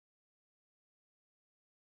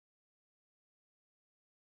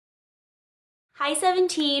Hi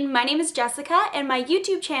 17, my name is Jessica and my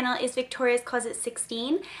YouTube channel is Victoria's Closet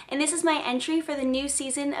 16 and this is my entry for the new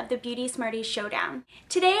season of the Beauty Smarties Showdown.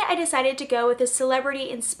 Today I decided to go with a celebrity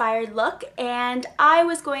inspired look and I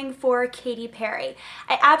was going for Katy Perry.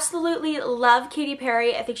 I absolutely love Katy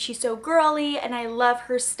Perry. I think she's so girly and I love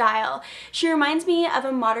her style. She reminds me of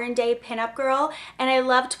a modern day pinup girl and I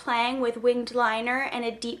loved playing with winged liner and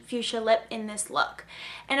a deep fuchsia lip in this look.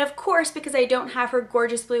 And of course, because I don't have her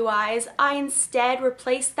gorgeous blue eyes, I instead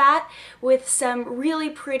replaced that with some really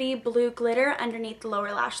pretty blue glitter underneath the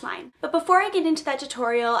lower lash line. But before I get into that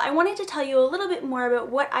tutorial, I wanted to tell you a little bit more about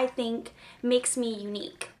what I think makes me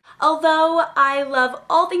unique. Although I love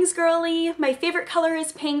all things girly, my favorite color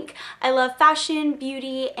is pink, I love fashion,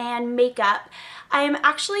 beauty, and makeup, I am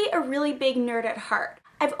actually a really big nerd at heart.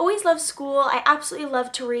 I've always loved school, I absolutely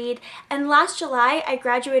love to read, and last July I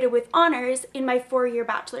graduated with honors in my 4-year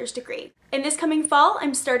bachelor's degree. And this coming fall,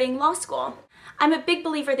 I'm starting law school. I'm a big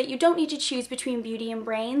believer that you don't need to choose between beauty and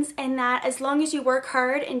brains, and that as long as you work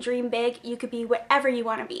hard and dream big, you could be whatever you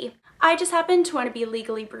want to be. I just happen to want to be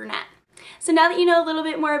legally brunette. So now that you know a little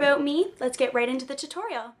bit more about me, let's get right into the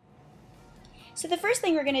tutorial. So the first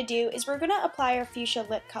thing we're going to do is we're going to apply our fuchsia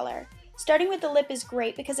lip color. Starting with the lip is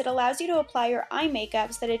great because it allows you to apply your eye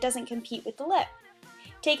makeup so that it doesn't compete with the lip.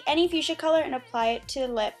 Take any fuchsia color and apply it to the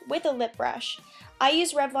lip with a lip brush. I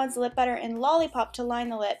use Revlon's Lip Butter and Lollipop to line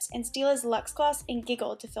the lips and Stila's Luxe Gloss and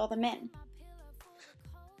Giggle to fill them in.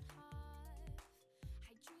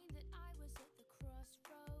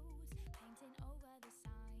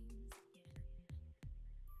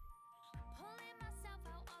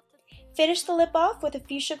 Finish the lip off with a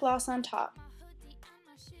fuchsia gloss on top.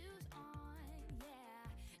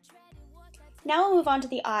 Now we'll move on to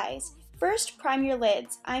the eyes. First, prime your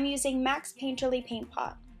lids. I'm using MAC Painterly Paint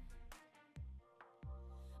Pot.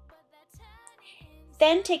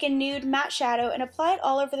 Then take a nude matte shadow and apply it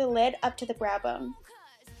all over the lid up to the brow bone.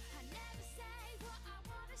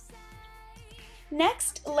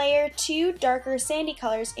 Next, layer 2 darker sandy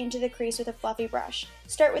colors into the crease with a fluffy brush.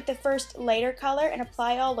 Start with the first lighter color and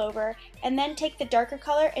apply all over, and then take the darker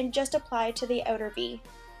color and just apply to the outer V.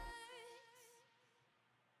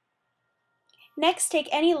 Next, take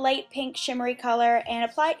any light pink shimmery color and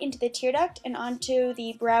apply it into the tear duct and onto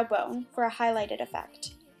the brow bone for a highlighted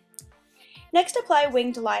effect. Next, apply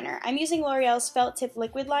winged liner. I'm using L'Oreal's Felt Tip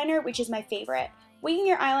Liquid Liner, which is my favorite. Winging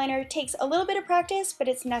your eyeliner takes a little bit of practice, but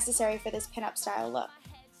it's necessary for this pinup style look.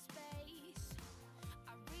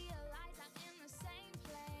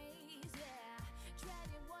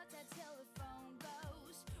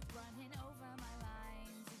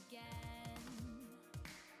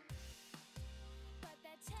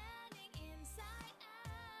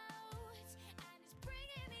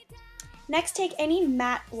 Next, take any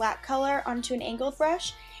matte black color onto an angled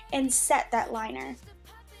brush and set that liner.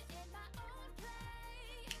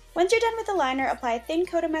 Once you're done with the liner, apply a thin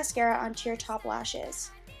coat of mascara onto your top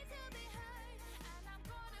lashes.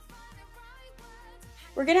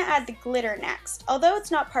 We're going to add the glitter next. Although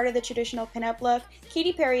it's not part of the traditional pinup look,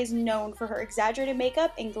 Katy Perry is known for her exaggerated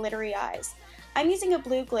makeup and glittery eyes. I'm using a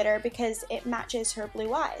blue glitter because it matches her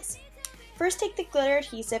blue eyes. First, take the glitter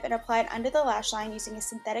adhesive and apply it under the lash line using a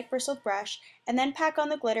synthetic bristled brush, and then pack on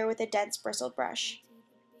the glitter with a dense bristled brush.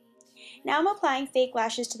 Now I'm applying fake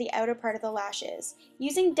lashes to the outer part of the lashes.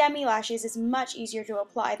 Using demi lashes is much easier to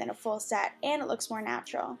apply than a full set, and it looks more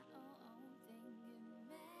natural.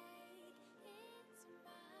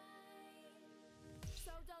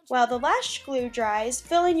 While the lash glue dries,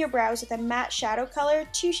 fill in your brows with a matte shadow color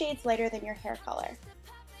 2 shades lighter than your hair color.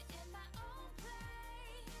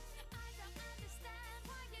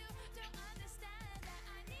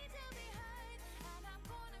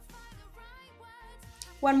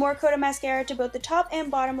 One more coat of mascara to both the top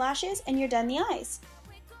and bottom lashes, and you're done the eyes.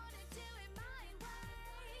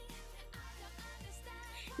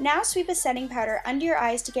 Now sweep a setting powder under your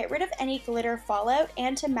eyes to get rid of any glitter fallout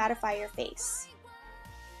and to mattify your face.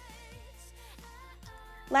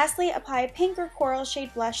 Lastly, apply a pink or coral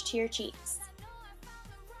shade blush to your cheeks.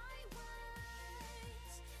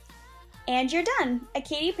 And you're done! A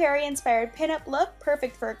Katy Perry inspired pinup look,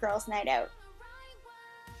 perfect for a girls' night out.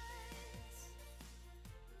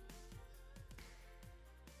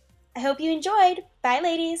 I hope you enjoyed. Bye,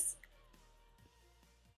 ladies!